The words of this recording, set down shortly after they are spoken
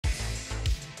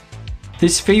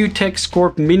This Feiyutech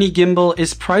Scorp Mini gimbal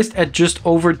is priced at just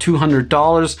over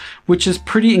 $200, which is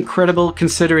pretty incredible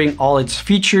considering all its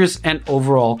features and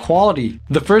overall quality.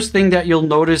 The first thing that you'll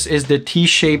notice is the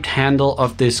T-shaped handle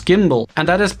of this gimbal, and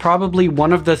that is probably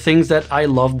one of the things that I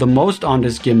love the most on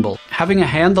this gimbal. Having a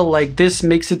handle like this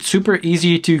makes it super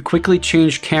easy to quickly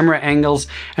change camera angles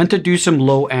and to do some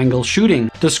low angle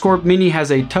shooting. The Scorp Mini has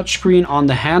a touchscreen on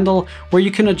the handle where you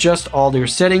can adjust all their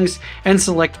settings and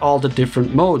select all the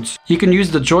different modes. You can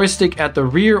use the joystick at the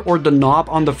rear or the knob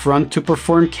on the front to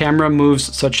perform camera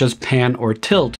moves such as pan or tilt.